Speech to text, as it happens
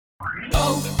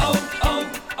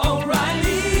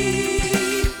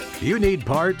O'Reilly. You need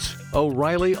parts?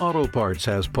 O'Reilly Auto Parts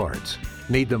has parts.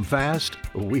 Need them fast?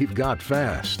 We've got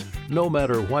fast. No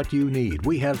matter what you need,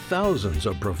 we have thousands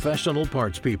of professional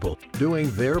parts people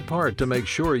doing their part to make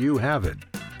sure you have it.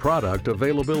 Product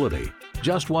availability.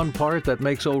 Just one part that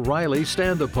makes O'Reilly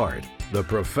stand apart. The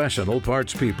professional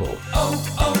parts people.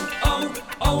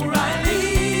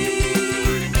 O'Reilly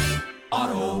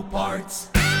Auto Parts.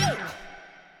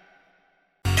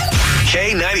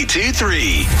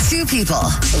 K92-3. Two people,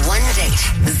 one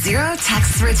date, 0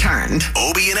 texts returned.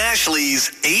 Obie and Ashley's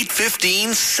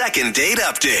 8:15 second date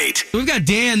update. We've got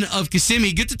Dan of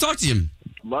Kissimmee. Good to talk to you.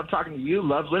 Love talking to you.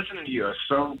 Love listening to you. I'm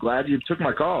so glad you took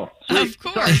my call. Of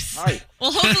course. Hi.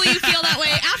 Well, hopefully you feel that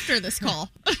way after this call.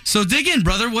 So dig in,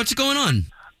 brother. What's going on?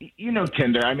 You know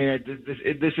Tinder. I mean,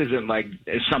 this isn't like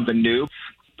something new,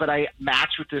 but I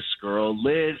matched with this girl,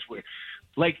 Liz.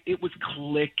 Like, it was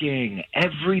clicking.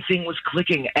 Everything was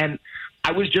clicking. And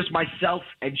I was just myself,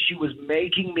 and she was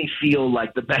making me feel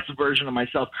like the best version of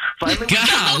myself. Finally,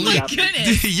 God, my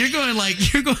goodness. Dude, you're going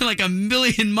like a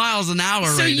million miles an hour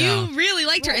So right now. you really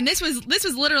liked her, and this was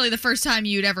literally the first time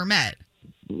you'd ever met.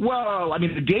 well, I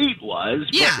mean, the date was,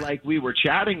 Yeah. but, like, we were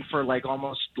chatting for, like,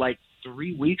 almost, like,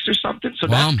 3 weeks or something. So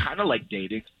Wow. that's kind of like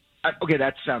dating. Okay,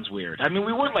 that sounds weird. I mean,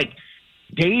 we weren't, like,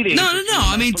 dating. No. I mean,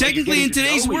 But, like, technically, getting in to know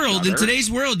today's each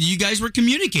world, other. you guys were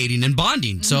communicating and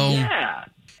bonding. So Yeah.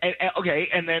 Okay,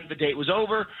 and then the date was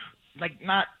over. Like,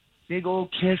 not big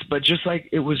old kiss, but just like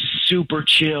it was super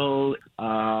chill.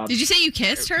 Did you say you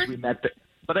kissed her? We met,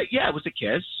 yeah, it was a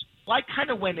kiss. Well, I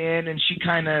kind of went in, and she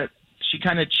kind of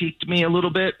cheeked me a little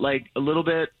bit.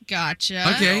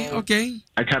 Gotcha. okay.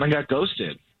 I kind of got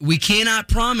ghosted. We cannot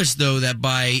promise though that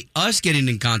by us getting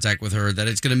in contact with her that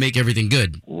it's going to make everything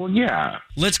good. Well, yeah,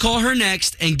 Let's call her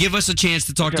next and give us a chance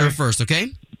to talk to Okay. her first,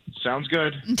 okay? sounds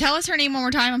good. And tell us her name one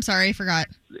more time. I'm sorry, I forgot.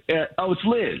 It's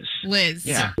Liz. Liz.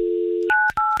 Yeah.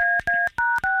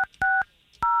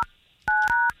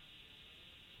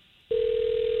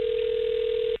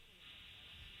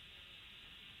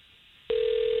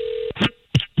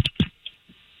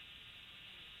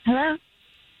 Hello?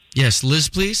 Yes, Liz,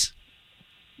 please.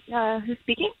 Who's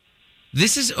speaking?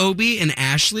 This is Obie and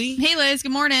Ashley. Hey, Liz.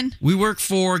 Good morning. We work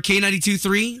for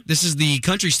K92.3. This is the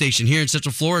country station here in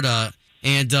Central Florida.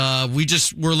 And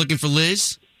we're looking for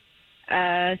Liz.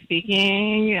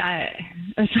 Speaking.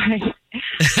 I'm sorry.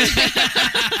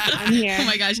 I'm here. Oh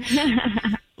my gosh.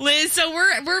 Liz, so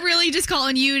we're really just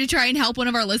calling you to try and help one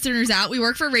of our listeners out. We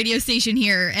work for a radio station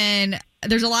here, and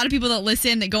there's a lot of people that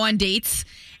listen that go on dates,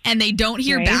 and they don't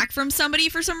hear Right. back from somebody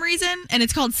for some reason, and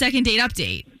it's called Second Date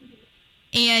Update.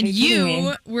 And What do you you,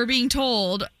 mean? we're being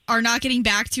told, are not getting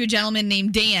back to a gentleman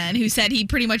named Dan who said he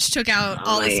pretty much took out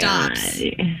all the stops.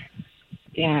 God.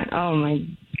 Yeah. Oh my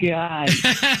God.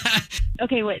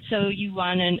 Okay, wait. So you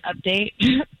want an update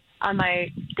on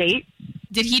my date?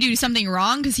 Did he do something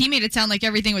wrong? Because he made it sound like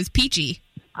everything was peachy.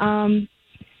 No,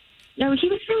 he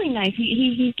was really nice.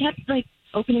 He kept like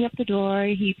opening up the door.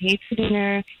 He paid for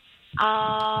dinner.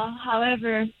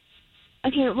 However,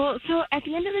 okay. Well, so at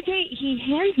the end of the day, he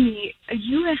hands me a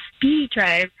USB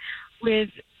drive with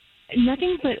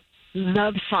nothing but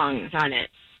love songs on it.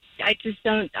 I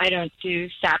don't do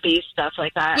sappy stuff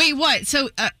like that. Wait, what? So,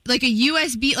 like a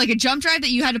USB, like a jump drive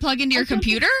that you had to plug into your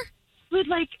computer? With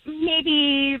like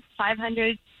maybe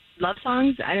 500 love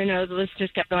songs. I don't know. The list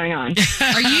just kept going on.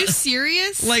 Are you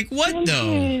serious? Like what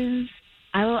though? Yes.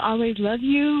 I will always love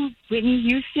you, Whitney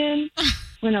Houston.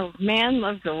 When a man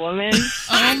loves a woman.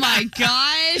 Oh my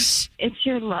gosh. It's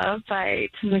Your Love by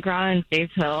Tim McGraw and Faith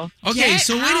Hill. Okay, Get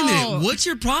so wait a out. minute. What's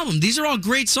your problem? These are all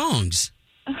great songs.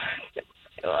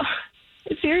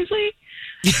 Seriously?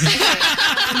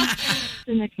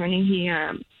 The next morning he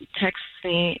texts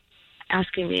me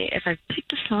asking me if I've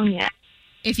picked a song yet.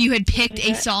 If you had picked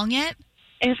a song yet?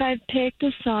 If I've picked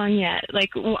a song yet.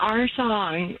 Like our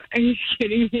song. Are you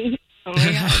kidding me? Oh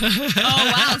my God.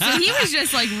 Oh, wow. So he was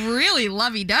just like really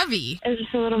lovey-dovey. It was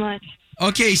just a little much.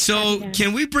 Okay, so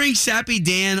can we bring Sappy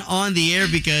Dan on the air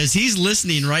because he's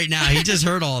listening right now? He just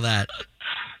heard all that.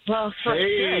 Well, so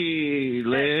Hey,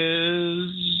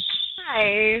 Liz.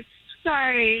 Hi.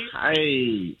 Sorry.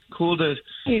 Hi. Cool to talk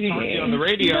to you on the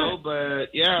radio,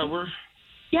 but yeah, we're.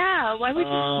 Yeah, why would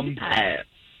you do that?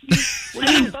 What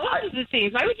are both of the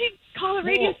things? Why would you call a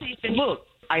radio station? Look,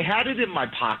 I had it in my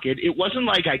pocket. It wasn't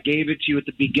like I gave it to you at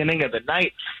the beginning of the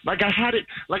night. Like I had it,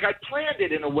 like I planned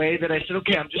it in a way that I said,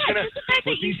 okay, I'm just gonna just the fact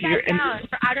put that you these here. sat down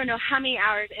for I don't know how many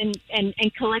hours and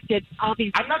collected all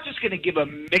these. I'm not just gonna give a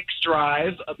mix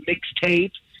drive, a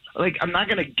mixtape, Like, I'm not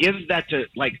going to give that to,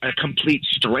 like, a complete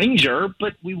stranger,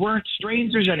 but we weren't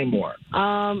strangers anymore.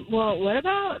 Well, what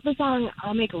about the song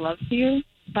 "I'll Make Love to You"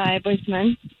 by Boyz II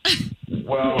Men?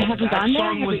 Well, Have you that gone there?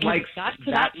 song Have was you like got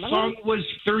to that that level? song was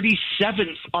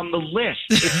 37th on the list.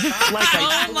 It's not like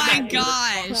I Oh my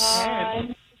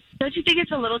gosh. Don't you think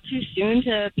it's a little too soon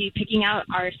to be picking out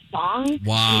our song?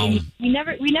 Wow. I mean,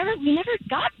 we never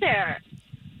got there.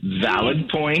 Valid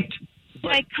point.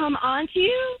 Did I come on to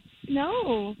you?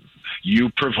 No. You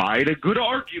provide a good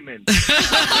argument.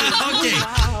 Okay.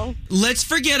 Wow. Let's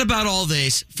forget about all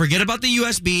this. Forget about the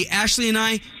USB. Ashley and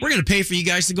I, we're going to pay for you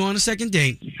guys to go on a second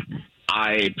date.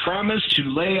 I promise to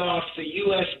lay off the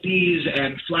USBs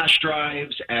and flash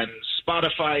drives and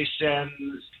Spotify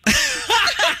sends.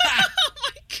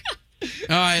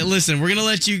 All right, listen, we're going to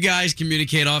let you guys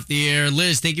communicate off the air.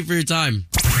 Liz, thank you for your time.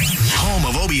 Home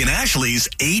of Obie and Ashley's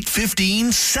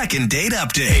 8:15 second date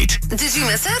update. Did you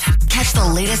miss it? Catch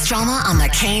the latest drama on the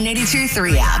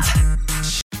K82-3 app.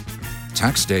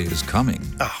 Tax day is coming.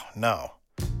 Oh, no.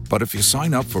 But if you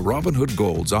sign up for Robinhood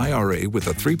Gold's IRA with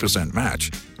a 3%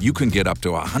 match, you can get up to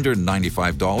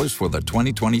 $195 for the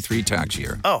 2023 tax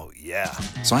year. Oh, yeah.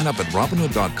 Sign up at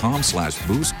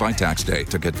Robinhood.com/boost by tax day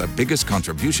to get the biggest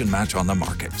contribution match on the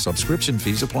market. Subscription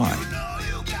fees apply.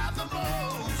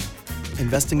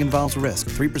 Investing involves risk.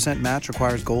 3% match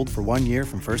requires gold for 1 year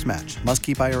from first match. Must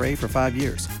keep IRA for 5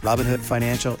 years. Robinhood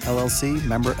Financial, LLC,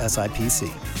 member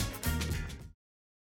SIPC.